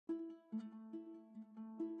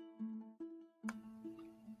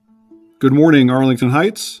Good morning, Arlington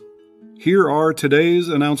Heights. Here are today's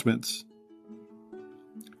announcements.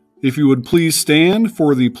 If you would please stand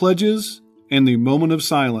for the pledges and the moment of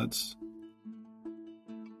silence.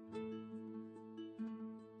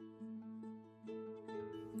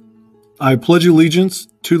 I pledge allegiance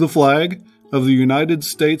to the flag of the United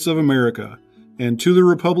States of America and to the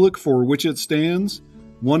republic for which it stands,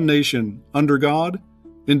 one nation, under God,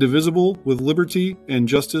 indivisible, with liberty and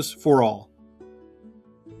justice for all.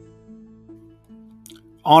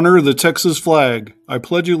 Honor the Texas flag. I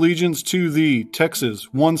pledge allegiance to thee,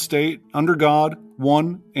 Texas, one state, under God,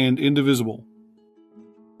 one and indivisible.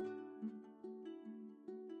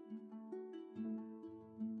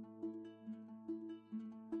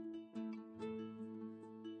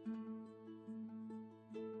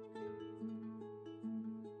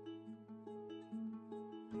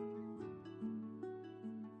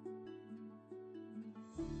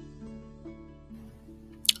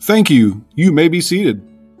 Thank you. You may be seated.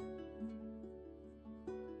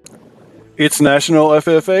 It's National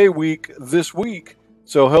FFA Week this week,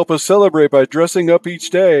 so help us celebrate by dressing up each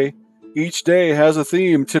day. Each day has a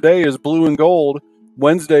theme. Today is blue and gold,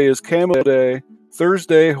 Wednesday is Camo Day,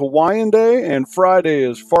 Thursday Hawaiian Day, and Friday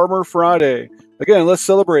is Farmer Friday. Again, let's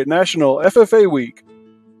celebrate National FFA Week.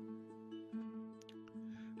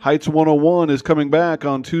 Heights 101 is coming back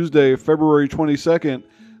on Tuesday, February 22nd.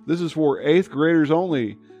 This is for 8th graders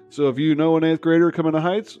only. So if you know an 8th grader coming to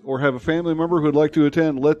Heights or have a family member who would like to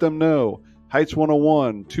attend, let them know. Heights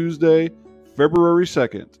 101, Tuesday, February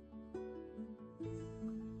 2nd.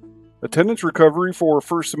 Attendance recovery for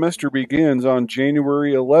first semester begins on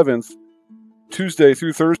January 11th, Tuesday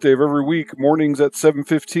through Thursday of every week, mornings at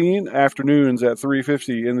 7:15, afternoons at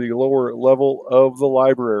 3:50 in the lower level of the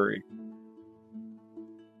library.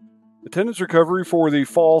 Attendance recovery for the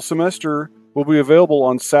fall semester will be available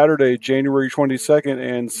on Saturday, January 22nd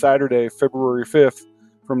and Saturday, February 5th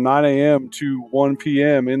from 9 a.m. to 1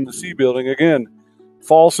 p.m. in the C Building. Again,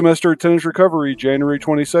 fall semester attendance recovery, January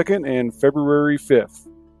 22nd and February 5th.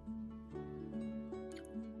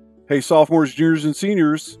 Hey, sophomores, juniors, and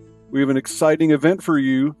seniors, we have an exciting event for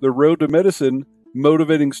you, the Road to Medicine,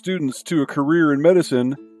 motivating students to a career in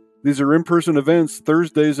medicine. These are in-person events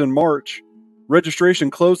Thursdays in March. Registration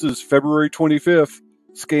closes February 25th.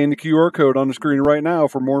 Scan the QR code on the screen right now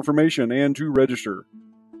for more information and to register.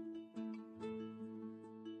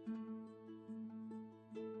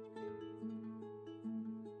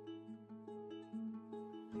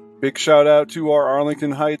 Big shout out to our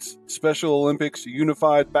Arlington Heights Special Olympics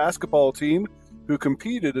Unified Basketball team who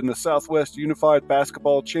competed in the Southwest Unified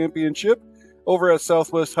Basketball Championship over at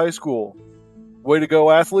Southwest High School. Way to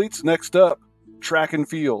go, athletes. Next up, track and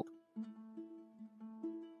field.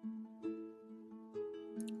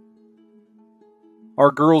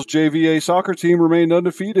 Our girls' JVA soccer team remained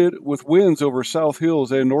undefeated with wins over South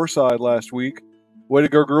Hills and Northside last week. Way to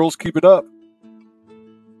go, girls. Keep it up.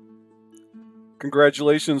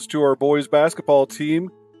 Congratulations to our boys' basketball team,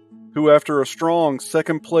 who after a strong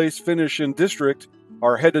second-place finish in district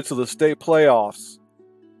are headed to the state playoffs.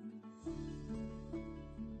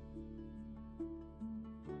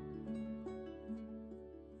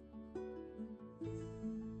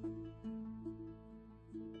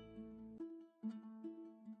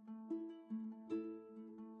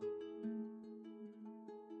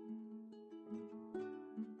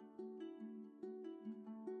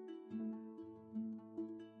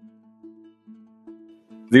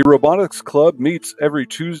 The Robotics Club meets every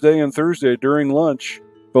Tuesday and Thursday during lunch,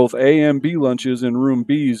 both A and B lunches in room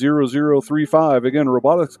B0035. Again,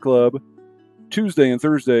 Robotics Club, Tuesday and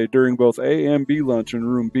Thursday during both A and B lunch in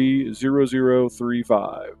room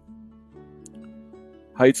B0035.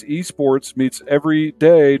 Heights Esports meets every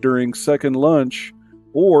day during second lunch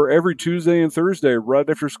or every Tuesday and Thursday right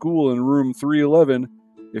after school in room 311.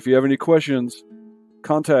 If you have any questions,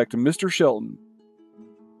 contact Mr. Shelton.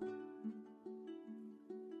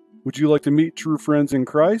 Would you like to meet true friends in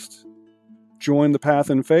Christ? Join the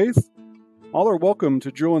Path in Faith? All are welcome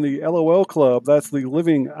to join the LOL Club. That's the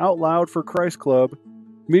Living Out Loud for Christ Club.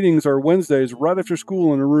 Meetings are Wednesdays right after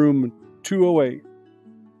school in room 208.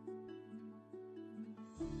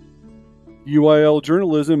 UIL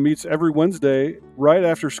Journalism meets every Wednesday right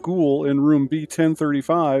after school in room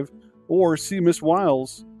B1035, or see Miss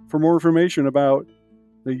Wiles for more information about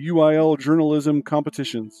the UIL Journalism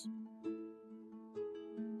competitions.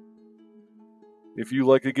 If you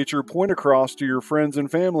like to get your point across to your friends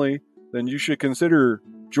and family, then you should consider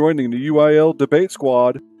joining the UIL Debate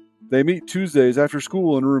Squad. They meet Tuesdays after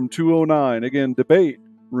school in room 209. Again, debate,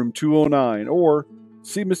 room 209, or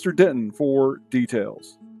see Mr. Denton for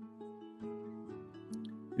details.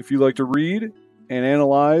 If you like to read and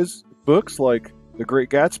analyze books like The Great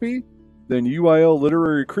Gatsby? Then UIL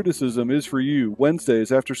Literary Criticism is for you,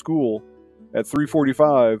 Wednesdays after school at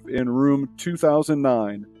 3:45 in room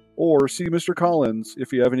 2009, or see Mr. Collins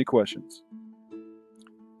if you have any questions.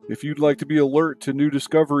 If you'd like to be alert to new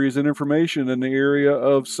discoveries and information in the area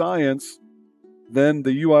of science, then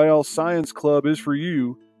the UIL Science Club is for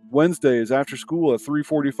you, Wednesdays after school at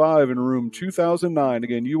 3:45 in room 2009.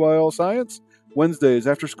 Again, UIL Science, Wednesdays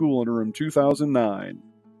after school in room 2009.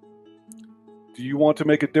 Do you want to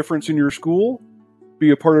make a difference in your school?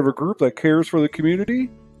 Be a part of a group that cares for the community?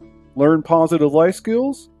 Learn positive life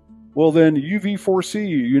skills? Well then, UV4C,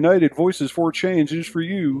 United Voices for Change, is for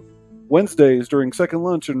you, Wednesdays during second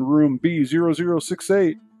lunch in room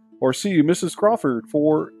B0068, or see Mrs. Crawford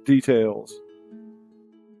for details.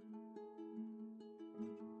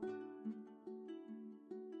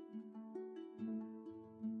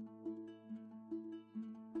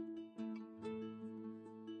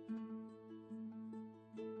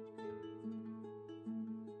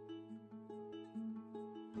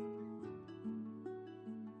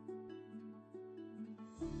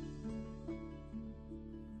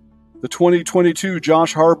 The 2022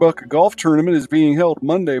 Josh Harbuck Golf Tournament is being held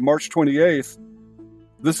Monday, March 28th.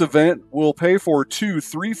 This event will pay for two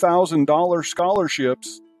 $3,000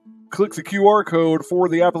 scholarships. Click the QR code for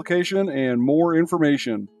the application and more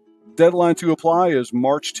information. Deadline to apply is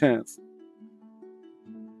March 10th.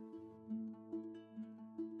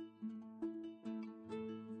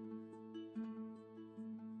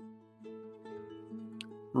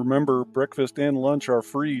 Remember, breakfast and lunch are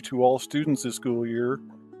free to all students this school year.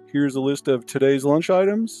 Here's a list of today's lunch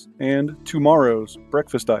items and tomorrow's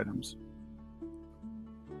breakfast items.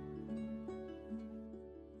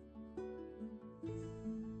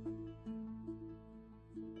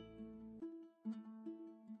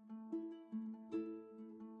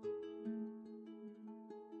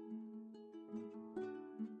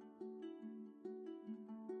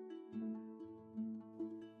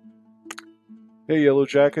 Hey, Yellow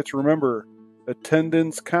Jackets, remember,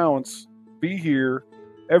 attendance counts. Be here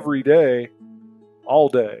every day, all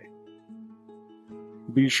day.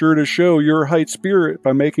 Be sure to show your height spirit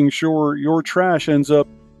by making sure your trash ends up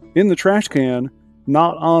in the trash can,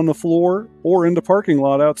 not on the floor or in the parking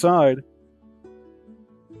lot outside.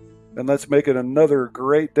 And let's make it another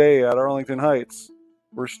great day at Arlington Heights,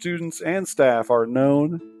 where students and staff are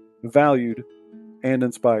known, valued, and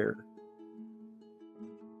inspired.